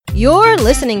You're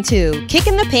listening to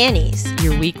Kicking the Panties,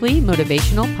 your weekly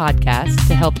motivational podcast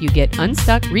to help you get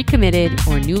unstuck, recommitted,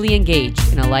 or newly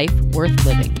engaged in a life worth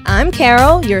living. I'm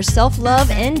Carol, your self-love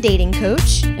and dating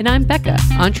coach. And I'm Becca,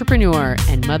 entrepreneur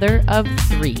and mother of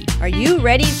 3. Are you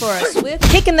ready for a swift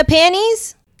kick in the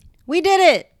panties? We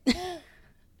did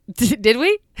it. Did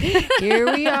we? Here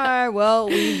we are. Well,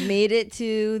 we've made it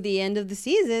to the end of the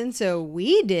season, so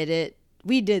we did it.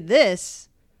 We did this.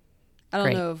 I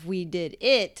don't know if we did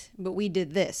it, but we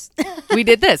did this. We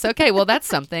did this. Okay, well, that's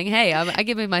something. Hey, I'm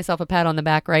giving myself a pat on the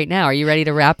back right now. Are you ready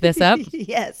to wrap this up?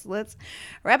 Yes, let's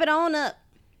wrap it on up.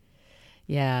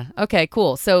 Yeah. Okay,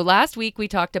 cool. So last week we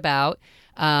talked about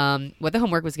what the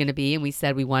homework was going to be, and we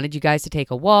said we wanted you guys to take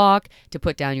a walk, to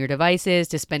put down your devices,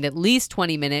 to spend at least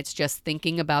 20 minutes just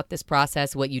thinking about this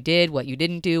process, what you did, what you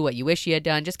didn't do, what you wish you had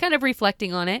done, just kind of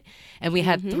reflecting on it. And we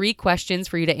had 3 questions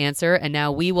for you to answer, and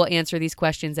now we will answer these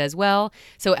questions as well.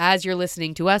 So as you're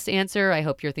listening to us answer, I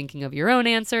hope you're thinking of your own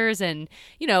answers, and,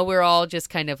 you know, we're all just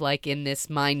kind of like in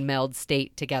this mind meld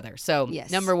state together. So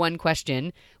Number 1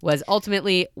 question was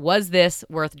ultimately, was this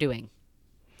worth doing?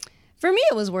 For me,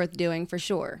 it was worth doing for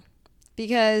sure,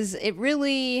 because it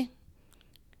really,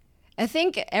 I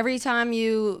think every time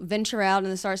you venture out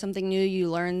and start something new, you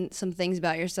learn some things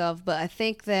about yourself. But I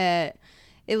think that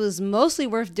it was mostly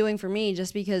worth doing for me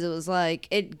just because it was like,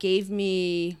 it gave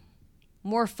me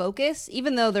more focus,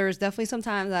 even though there was definitely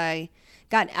sometimes I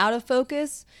got out of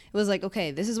focus. It was like, okay,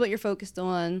 this is what you're focused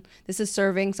on. This is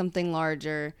serving something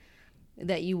larger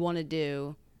that you want to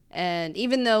do. And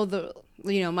even though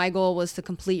my goal was to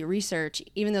complete research,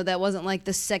 even though that wasn't like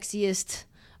the sexiest,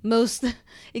 most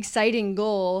exciting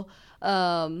goal,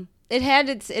 it had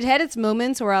its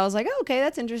moments where I was like, oh, okay,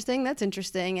 that's interesting,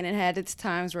 and it had its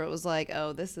times where it was like,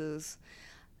 oh, this is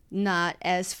not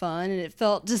as fun, and it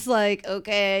felt just like,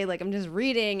 okay, like I'm just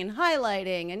reading and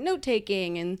highlighting and note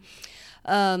taking,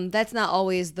 and that's not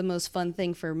always the most fun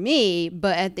thing for me.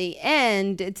 But at the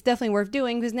end, it's definitely worth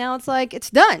doing because now it's like it's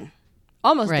done.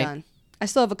 Almost done. I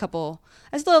still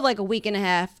have like a week and a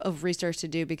half of research to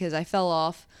do because I fell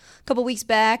off a couple weeks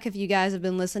back. If you guys have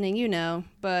been listening, you know.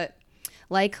 But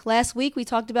like last week, we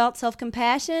talked about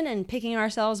self-compassion and picking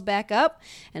ourselves back up.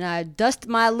 And I dust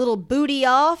my little booty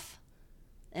off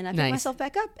and I pick myself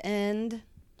back up. And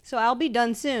so I'll be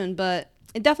done soon. But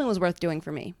it definitely was worth doing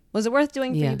for me. Was it worth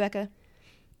doing for you, Becca?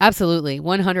 Absolutely,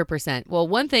 100%. Well,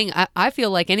 one thing, I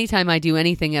feel like anytime I do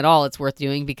anything at all, it's worth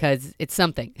doing because it's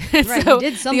something. Right, so you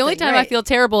did something, the only time I feel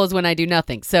terrible is when I do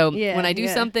nothing. So when I do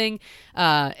something,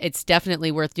 it's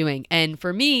definitely worth doing. And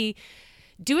for me,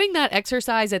 doing that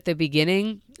exercise at the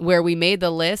beginning where we made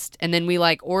the list and then we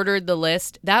like ordered the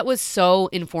list, that was so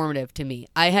informative to me.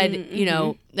 I had,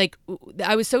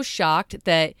 I was so shocked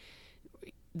that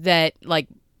like,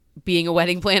 being a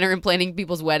wedding planner and planning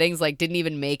people's weddings, like didn't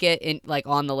even make it in like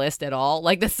on the list at all.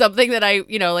 Like that's something that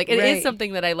it is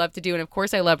something that I love to do. And of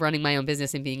course I love running my own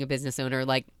business and being a business owner.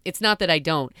 Like it's not that I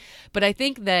don't, but I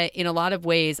think that in a lot of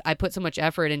ways I put so much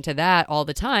effort into that all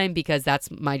the time because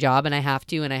that's my job and I have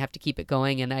to keep it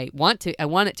going. And I want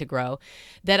it to grow,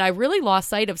 that I really lost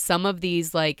sight of some of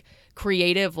these like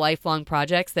creative lifelong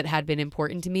projects that had been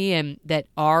important to me and that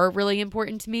are really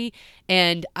important to me.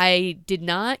 And I did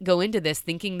not go into this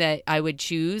thinking that I would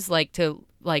choose to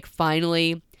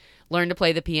finally learn to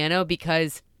play the piano,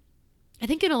 because I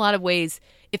think in a lot of ways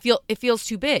it feels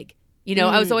too big.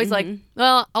 I was always like,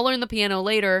 well, I'll learn the piano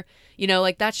later.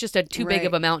 Like that's just too big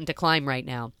of a mountain to climb right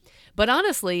now. But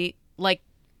honestly, like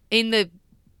in the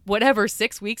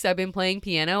 6 weeks I've been playing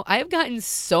piano, I have gotten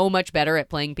so much better at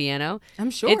playing piano.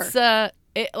 I'm sure.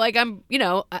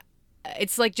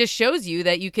 It's like just shows you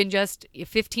that you can just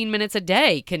 15 minutes a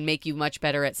day can make you much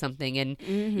better at something. And,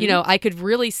 I could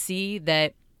really see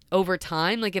that over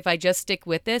time, like if I just stick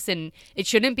with this, and it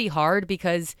shouldn't be hard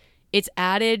because it's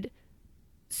added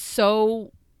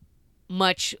so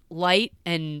much light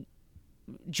and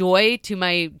joy to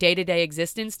my day-to-day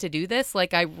existence to do this.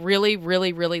 Like I really,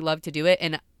 really, really love to do it.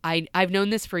 And I've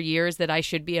known this for years that I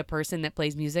should be a person that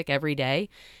plays music every day.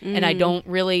 And I don't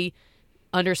really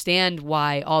understand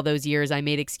why all those years I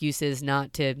made excuses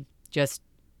not to just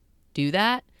do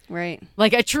that. Right.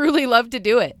 Like I truly love to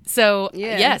do it. So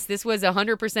yes, this was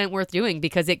 100% worth doing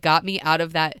because it got me out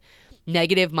of that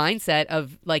negative mindset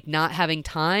of like not having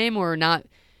time or not.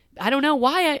 I don't know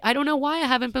why I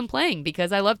haven't been playing,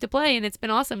 because I love to play and it's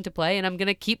been awesome to play, and I'm going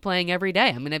to keep playing every day.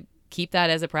 I'm going to keep that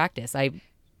as a practice.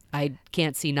 I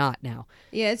can't see not now.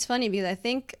 Yeah, it's funny because I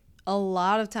think a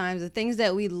lot of times the things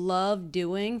that we love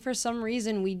doing, for some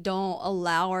reason we don't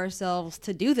allow ourselves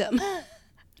to do them.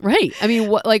 Right. I mean,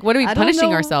 what are we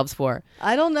punishing ourselves for?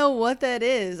 I don't know what that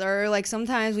is. Or like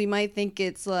sometimes we might think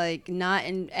it's like not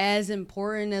as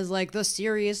important as like the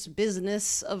serious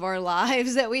business of our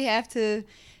lives that we have to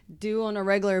do on a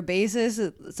regular basis.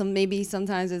 Maybe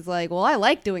sometimes it's like, well, I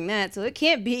like doing that, so it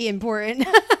can't be important.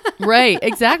 Right.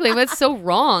 Exactly. That's so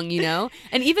wrong,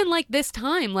 And even like this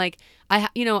time, like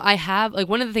I have like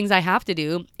one of the things I have to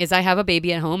do is I have a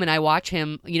baby at home and I watch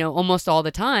him, almost all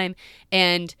the time.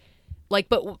 And like,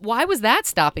 but why was that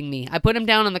stopping me? I put him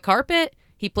down on the carpet.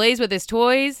 He plays with his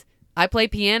toys. I play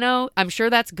piano. I'm sure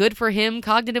that's good for him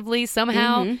cognitively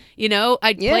somehow. Mm-hmm.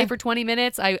 I play for 20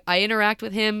 minutes. I interact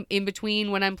with him in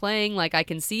between when I'm playing. Like I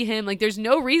can see him. Like there's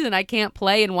no reason I can't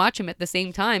play and watch him at the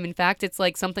same time. In fact, it's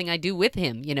like something I do with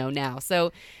him, now.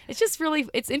 So it's just really,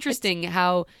 it's interesting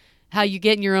how you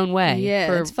get in your own way. Yeah,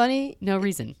 for it's funny. No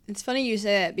reason. It's funny you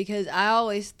say that because I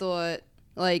always thought,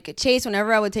 like Chase,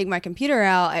 whenever I would take my computer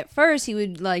out, at first he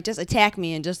would like just attack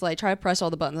me and just like try to press all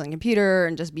the buttons on the computer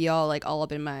and just be all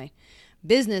up in my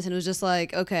business. And it was just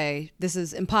like, okay, this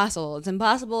is impossible. It's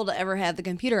impossible to ever have the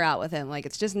computer out with him. Like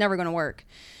it's just never going to work.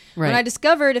 Right. When I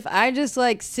discovered if I just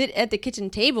like sit at the kitchen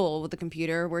table with the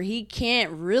computer where he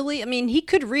can't really, I mean, he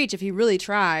could reach if he really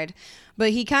tried, but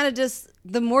he kind of just,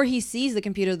 the more he sees the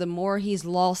computer, the more he's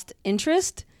lost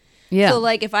interest. Yeah. So,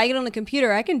 like, if I get on the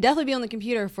computer, I can definitely be on the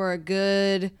computer for a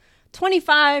good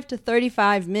 25 to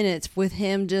 35 minutes with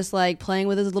him just, like, playing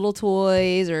with his little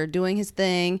toys or doing his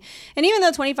thing. And even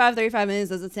though 25, 35 minutes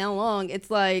doesn't sound long,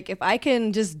 it's like if I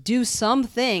can just do some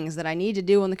things that I need to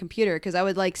do on the computer, because I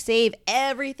would, like, save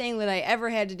everything that I ever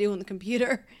had to do on the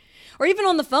computer or even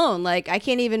on the phone. Like, I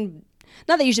can't even...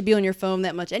 Not that you should be on your phone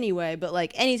that much anyway, but,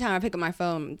 like, anytime I pick up my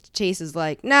phone, Chase is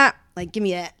like, nah, like, give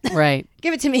me that. Right.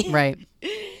 Give it to me. Right.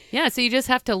 Yeah, so you just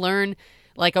have to learn,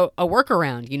 like, a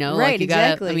workaround, Right, like you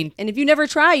exactly. Gotta, and if you never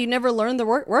try, you never learn the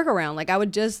workaround. Like,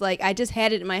 I just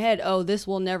had it in my head, oh, this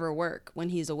will never work when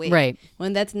he's awake. Right.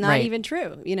 When that's not even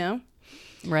true,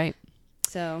 Right.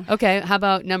 So. Okay, how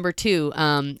about number 2?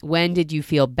 When did you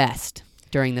feel best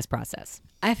during this process?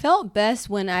 I felt best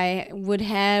when I would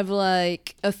have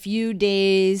like a few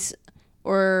days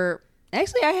or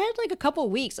actually I had like a couple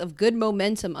weeks of good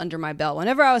momentum under my belt.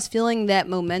 Whenever I was feeling that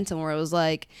momentum where it was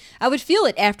like, I would feel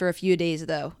it after a few days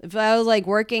though. If I was like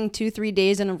working 2-3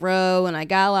 days in a row and I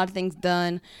got a lot of things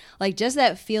done, like just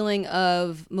that feeling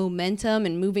of momentum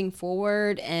and moving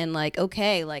forward and like,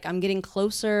 okay, like I'm getting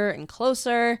closer and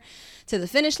closer to the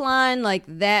finish line. Like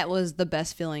that was the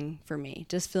best feeling for me.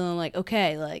 Just feeling like,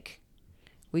 okay, like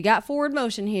we got forward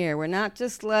motion here. We're not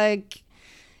just like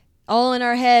all in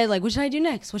our head, like, what should I do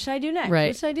next? What should I do next? Right.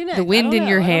 What should I do next? The wind in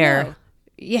your hair.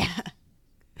 Yeah.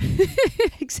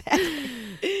 Exactly.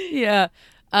 Yeah.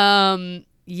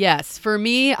 Yes. For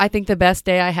me, I think the best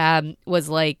day I had was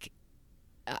like,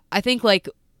 I think like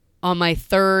on my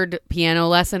 3rd piano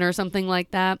lesson or something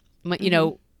like that.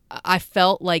 I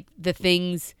felt like the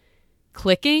things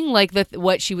clicking, like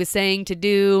what she was saying to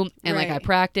do, and like I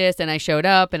practiced and I showed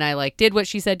up and I like did what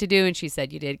she said to do and she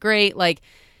said you did great. Like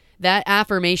that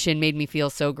affirmation made me feel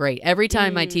so great. Every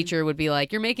time my teacher would be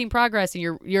like, you're making progress and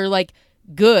you're like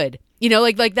good,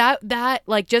 like that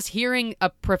like just hearing a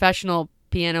professional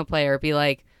piano player be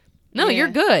like, no, you're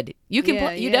good. You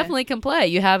can you definitely can play.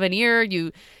 You have an ear,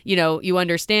 you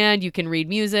understand, you can read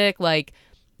music, like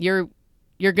you're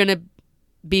gonna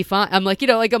be fine. I'm like,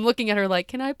 like I'm looking at her like,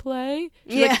 can I play?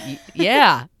 She's like,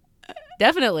 yeah,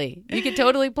 definitely. You can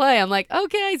totally play. I'm like,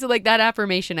 okay. So like that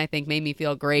affirmation, I think made me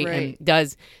feel great and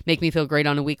does make me feel great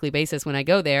on a weekly basis when I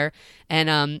go there. And,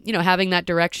 having that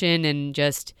direction and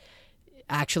just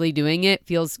actually doing it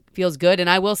feels good. And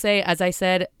I will say, as I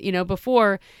said,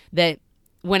 before, that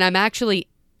when I'm actually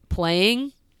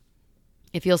playing,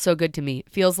 it feels so good to me.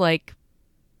 It feels like,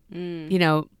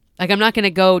 like I'm not going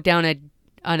to go down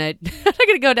I'm not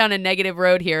going to go down a negative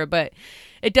road here, but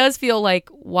it does feel like,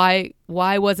 why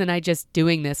wasn't I just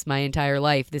doing this my entire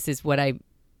life? This is what I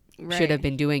should have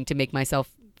been doing to make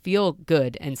myself feel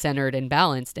good and centered and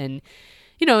balanced. And,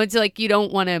 it's like you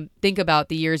don't want to think about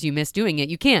the years you missed doing it.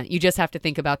 You can't. You just have to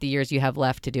think about the years you have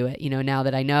left to do it. Now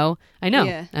that I know.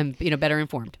 Yeah. I'm, better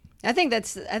informed. I think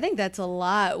that's a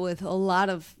lot with a lot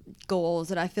of goals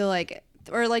that I feel like,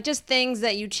 or like just things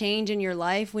that you change in your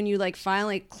life when you like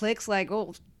finally clicks like,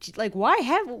 oh, like why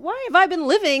have I been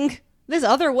living this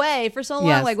other way for so long?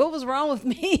 Yes. Like what was wrong with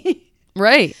me?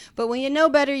 Right. But when you know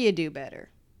better, you do better.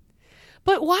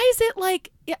 But why is it like,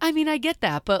 I mean, I get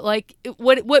that, but like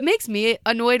what makes me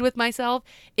annoyed with myself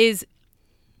is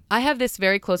I have this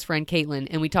very close friend, Caitlin,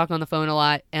 and we talk on the phone a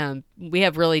lot. We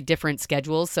have really different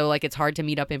schedules. So like it's hard to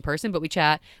meet up in person, but we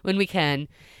chat when we can.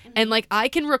 And like I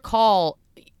can recall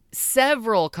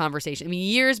several conversations. I mean,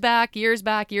 years back,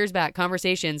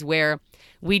 conversations where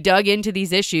we dug into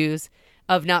these issues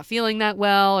of not feeling that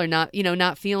well, or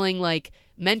not feeling like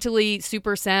mentally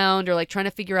super sound, or like trying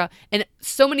to figure out. And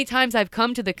so many times I've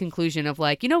come to the conclusion of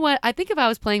like, you know what? I think if I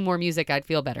was playing more music, I'd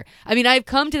feel better. I mean, I've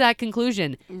come to that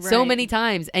conclusion so many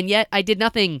times, and yet I did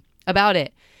nothing about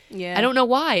it. Yeah. I don't know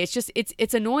why. It's just,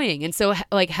 it's annoying. And so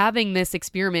like having this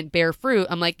experiment bear fruit,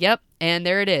 I'm like, yep. And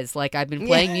there it is. Like I've been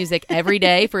playing music every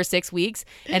day for 6 weeks,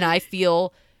 and I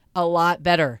feel a lot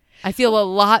better.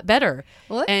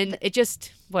 What? And it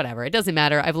just, whatever. It doesn't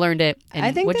matter. I've learned it. And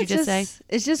I think what'd you just say?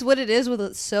 It's just what it is with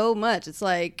it so much. It's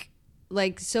like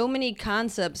so many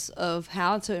concepts of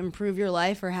how to improve your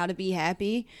life or how to be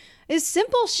happy is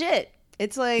simple shit.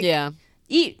 It's like,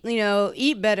 eat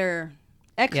better,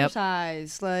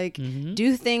 exercise,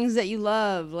 do things that you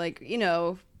love. Like,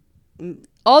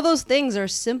 all those things are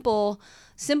simple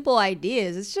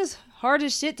ideas. It's just hard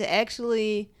as shit to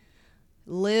actually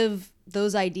live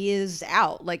those ideas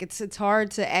out. Like it's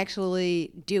hard to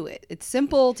actually do it. It's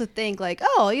simple to think like,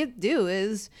 oh, all you do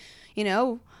is,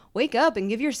 wake up and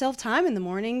give yourself time in the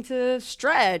morning to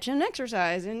stretch and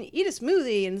exercise and eat a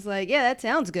smoothie. And it's like, yeah, that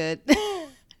sounds good.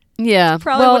 Yeah.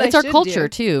 Well, it's our culture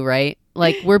too, right?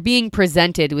 Like we're being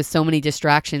presented with so many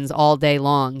distractions all day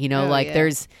long,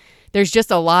 there's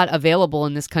just a lot available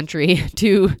in this country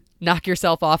to knock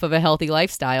yourself off of a healthy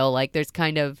lifestyle. Like there's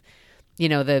kind of,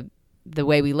 the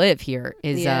way we live here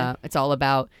is it's all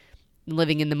about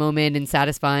living in the moment and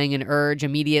satisfying an urge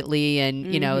immediately, and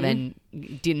then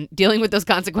dealing with those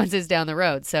consequences down the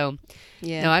road. So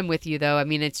no, I'm with you though. I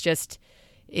mean, it's just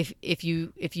if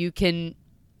you can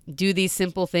do these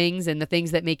simple things and the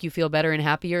things that make you feel better and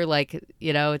happier, like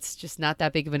it's just not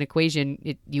that big of an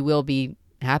equation. You will be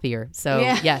happier. So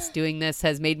yes, doing this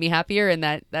has made me happier, and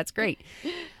that's great.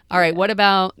 All right, what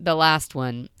about the last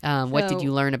one? What did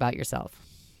you learn about yourself?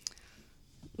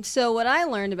 So what I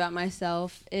learned about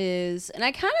myself is, and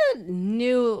I kind of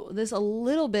knew this a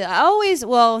little bit.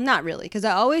 Not really, because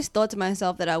I always thought to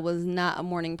myself that I was not a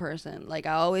morning person. Like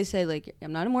I always say, like,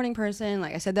 I'm not a morning person.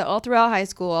 Like I said that all throughout high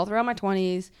school, all throughout my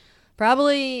 20s,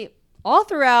 probably all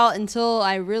throughout until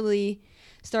I really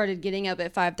started getting up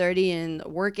at 5:30 and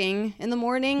working in the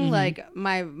morning. Mm-hmm. Like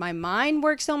my mind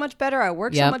works so much better. I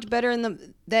work so much better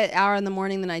in that hour in the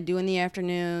morning than I do in the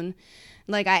afternoon.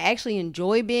 Like I actually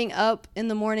enjoy being up in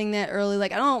the morning that early.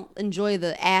 Like I don't enjoy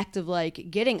the act of like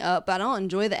getting up, but I don't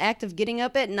enjoy the act of getting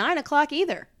up at 9 o'clock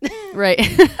either. Right.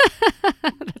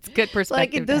 That's good perspective.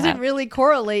 Like it doesn't really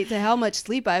correlate to how much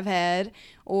sleep I've had,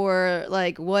 or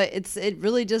like it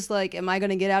really just like, am I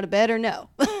going to get out of bed or no?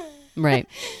 Right.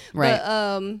 But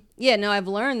I've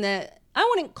learned that I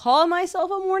wouldn't call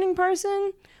myself a morning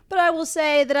person, but I will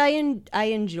say that I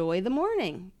enjoy the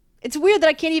morning. It's weird that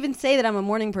I can't even say that I'm a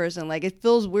morning person. Like it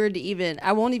feels weird to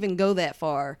I won't even go that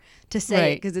far to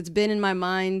say it, because it's been in my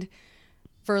mind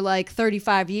for like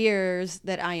 35 years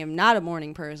that I am not a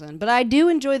morning person. But I do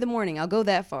enjoy the morning. I'll go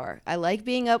that far. I like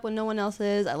being up when no one else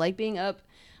is. I like being up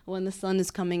when the sun is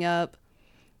coming up.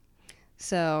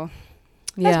 So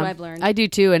that's what I've learned. I do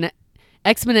too, and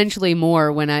exponentially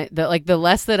more when the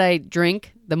less that I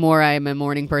drink, the more I am a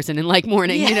morning person and like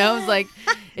morning. It's like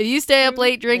if you stay up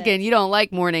late drinking, you don't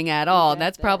like morning at all.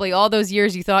 That's probably all those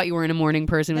years you thought you weren't a morning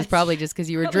person was probably just because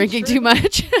you were drinking too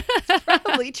much. That's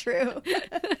probably true.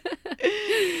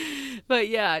 But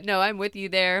yeah, no, I'm with you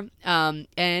there.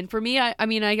 And for me, I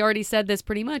mean, I already said this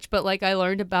pretty much, but like I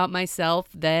learned about myself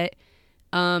that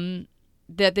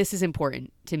that this is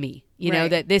important to me.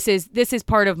 That this is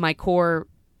part of my core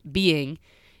being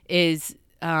is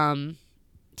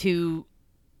to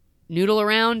noodle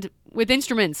around with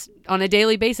instruments on a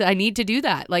daily basis. I need to do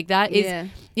that. Like that is,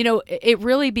 it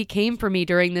really became for me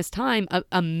during this time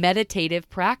a meditative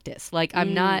practice. Like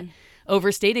I'm not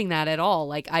overstating that at all.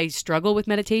 Like I struggle with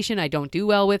meditation. I don't do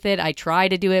well with it. I try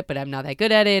to do it, but I'm not that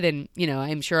good at it. And,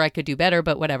 I'm sure I could do better,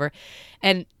 but whatever.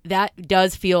 And that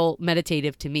does feel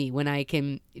meditative to me when I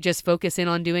can just focus in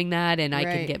on doing that, and I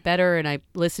can get better, and I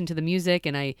listen to the music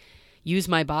and I use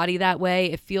my body that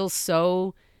way. It feels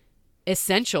so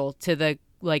essential to the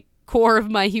like core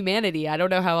of my humanity. I don't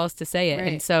know how else to say it.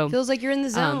 Right. And so feels like you're in the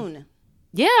zone.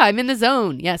 Yeah, I'm in the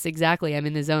zone. Yes, exactly. I'm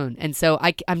in the zone. And so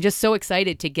I'm just so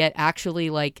excited to get actually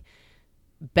like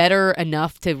better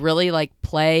enough to really like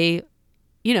play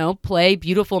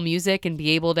beautiful music and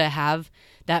be able to have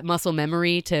that muscle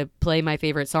memory to play my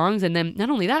favorite songs. And then not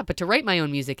only that, but to write my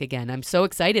own music again. I'm so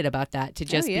excited about that, to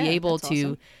just be able to,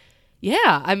 awesome.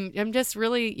 Yeah, I'm just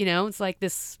really, it's like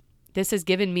this has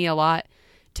given me a lot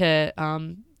to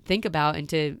think about and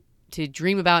to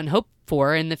dream about and hope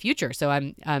for in the future. So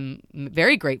I'm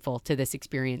very grateful to this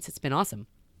experience. It's been awesome.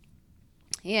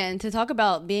 Yeah, and to talk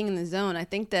about being in the zone, I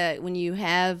think that when you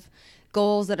have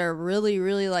goals that are really,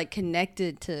 really like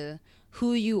connected to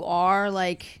who you are,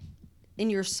 like in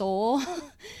your soul,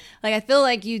 like I feel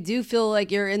like you do feel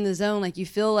like you're in the zone. Like you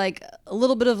feel like a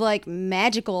little bit of like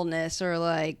magicalness or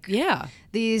like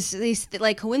these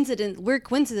like weird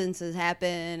coincidences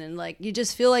happen, and like you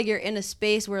just feel like you're in a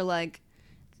space where like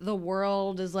the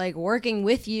world is like working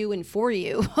with you and for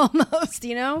you almost,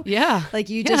 you know? Yeah. Like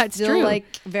you just feel like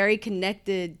very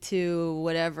connected to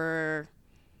whatever,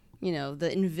 you know,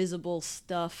 the invisible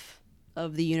stuff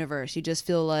of the universe. You just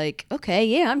feel like, okay,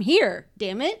 yeah, I'm here.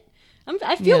 Damn it.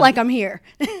 I feel like I'm here.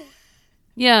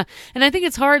 Yeah. And I think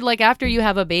it's hard, like after you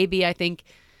have a baby, I think,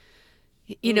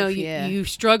 you know, you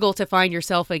struggle to find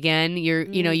yourself again.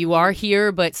 You know, you are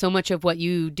here, but so much of what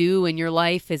you do in your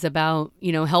life is about,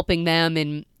 you know, helping them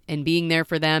and being there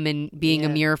for them and being a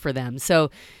mirror for them. So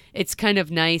it's kind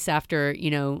of nice after, you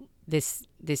know, this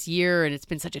year, and it's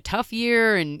been such a tough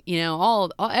year, and, you know,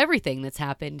 all everything that's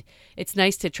happened. It's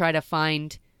nice to try to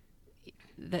find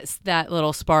that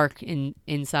little spark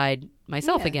inside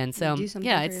myself again. So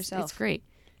it's great.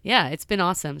 Yeah, it's been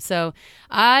awesome. So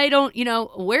I don't, you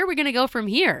know, where are we going to go from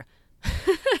here?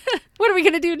 What are we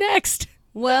going to do next?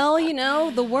 Well, you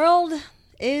know, the world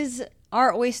is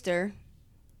our oyster.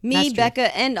 Me,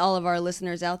 Becca, and all of our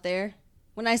listeners out there.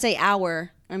 When I say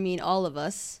our, I mean all of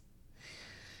us.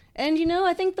 And, you know,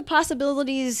 I think the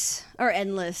possibilities are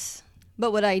endless.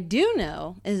 But what I do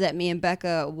know is that me and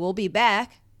Becca will be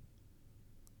back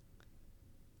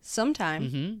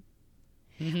sometime.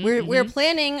 We are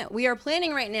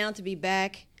planning right now to be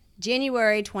back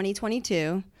January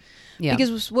 2022. Yeah.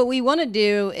 Because what we want to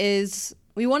do is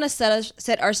we want to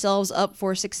set ourselves up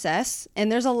for success. And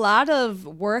there's a lot of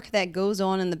work that goes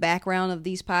on in the background of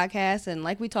these podcasts. And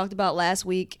like we talked about last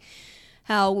week,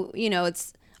 how, you know,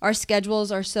 our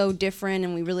schedules are so different,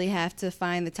 and we really have to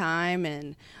find the time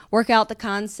and work out the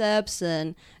concepts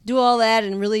and do all that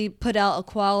and really put out a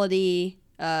quality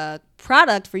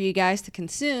product for you guys to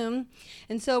consume.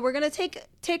 And so we're going to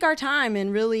take our time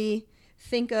and really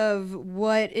think of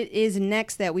what it is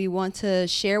next that we want to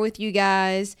share with you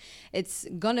guys. It's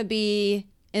going to be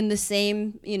in the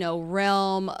same, you know,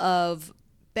 realm of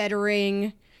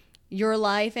bettering your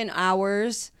life and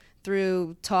ours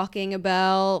through talking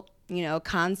about, you know,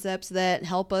 concepts that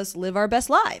help us live our best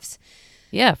lives.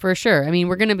 Yeah, for sure. I mean,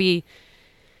 we're going to be,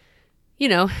 you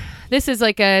know, this is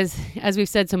like, as we've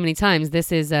said so many times,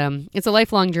 this is, it's a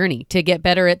lifelong journey to get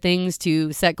better at things,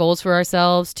 to set goals for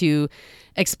ourselves, to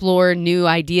explore new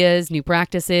ideas, new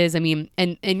practices. I mean,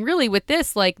 and really with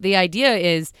this, like the idea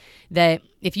is that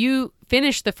if you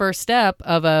finish the first step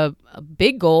of a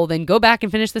big goal, then go back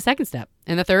and finish the second step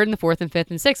and the third and the fourth and fifth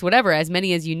and sixth, whatever, as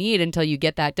many as you need until you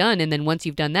get that done. And then once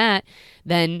you've done that,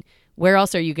 then where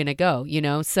else are you going to go? You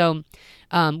know, so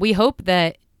we hope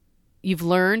that you've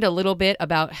learned a little bit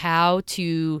about how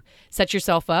to set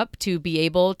yourself up to be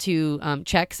able to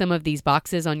check some of these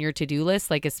boxes on your to-do list,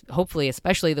 like hopefully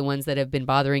especially the ones that have been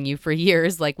bothering you for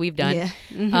years like we've done. Yeah.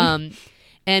 Mm-hmm.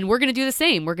 And we're going to do the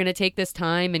same. We're going to take this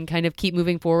time and kind of keep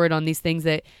moving forward on these things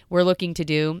that we're looking to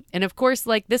do. And of course,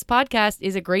 like this podcast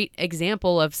is a great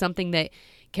example of something that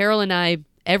Carol and I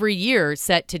every year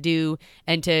set to do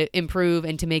and to improve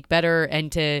and to make better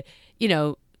and to, you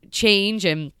know, change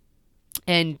and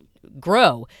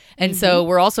grow. And so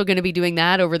we're also going to be doing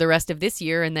that over the rest of this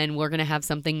year. And then we're going to have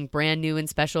something brand new and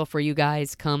special for you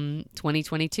guys come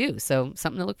 2022. So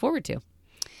something to look forward to.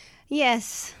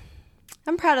 Yes.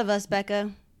 I'm proud of us,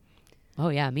 Becca. Oh,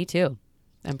 yeah, me too.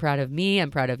 I'm proud of me. I'm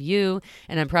proud of you.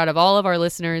 And I'm proud of all of our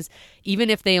listeners.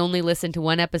 Even if they only listened to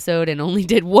one episode and only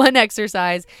did one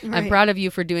exercise, right. I'm proud of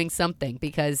you for doing something,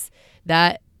 because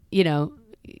that, you know,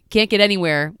 can't get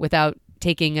anywhere without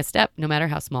taking a step, no matter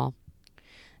how small.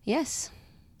 Yes.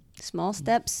 Small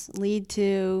steps lead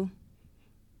to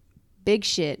big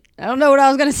shit. I don't know what I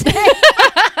was going to say.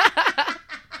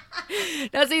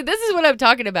 Now, see, this is what I'm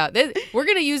talking about. We're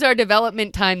going to use our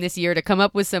development time this year to come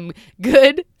up with some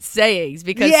good sayings,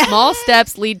 because small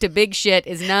steps lead to big shit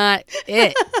is not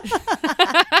it.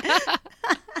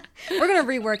 We're going to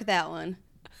rework that one.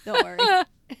 Don't worry.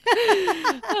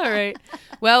 All right.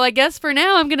 Well, I guess for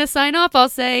now I'm going to sign off. I'll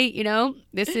say, you know,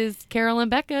 this is Carol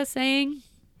and Becca saying,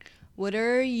 what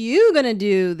are you going to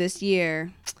do this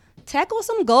year? Tackle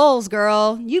some goals,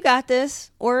 girl. You got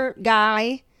this. Or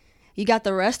guy. You got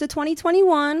the rest of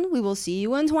 2021. We will see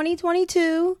you in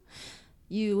 2022.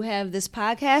 you have this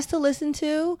podcast to listen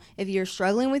to, if you're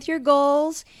struggling with your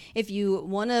goals, if you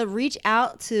want to reach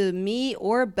out to me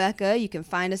or Becca, you can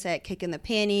find us at Kicking the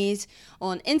Panties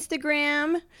on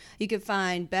Instagram. You can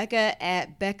find Becca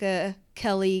at Becca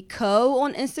Kelly Co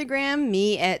on Instagram,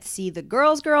 me at See the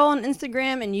Girls Girl on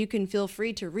Instagram, and you can feel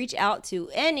free to reach out to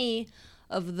any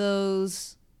of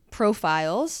those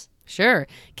profiles. Sure.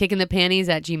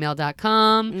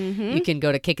 kickingthepanties@gmail.com. You can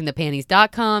go to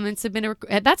kickingthepanties.com and submit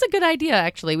a That's a good idea,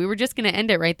 actually. We were just going to end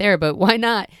it right there, but why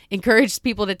not encourage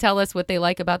people to tell us what they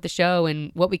like about the show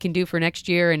and what we can do for next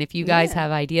year. And if you guys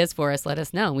have ideas for us, let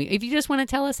us know. If you just want to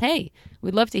tell us, hey,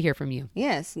 we'd love to hear from you.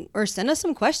 Yes, or send us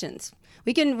some questions.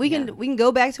 We can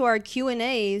go back to our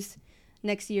Q&As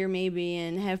next year maybe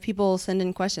and have people send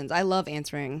in questions. I love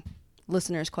answering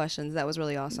listeners' questions. That was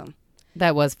really awesome.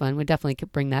 That was fun. We definitely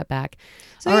could bring that back.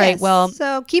 All right. Well,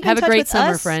 so keep in have touch a great with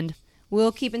summer, us. friend.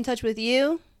 We'll keep in touch with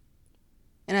you.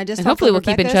 And hopefully we'll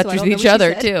keep in touch with each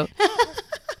other too.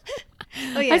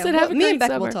 Oh yeah. I said have a me great and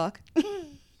Becca summer. will talk.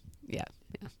 Yeah.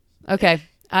 Okay.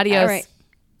 Adios. All right.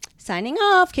 Signing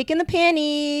off. Kicking the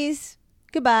Panties.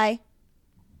 Goodbye.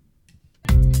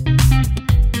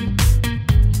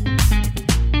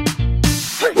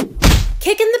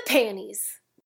 Kicking the Panties.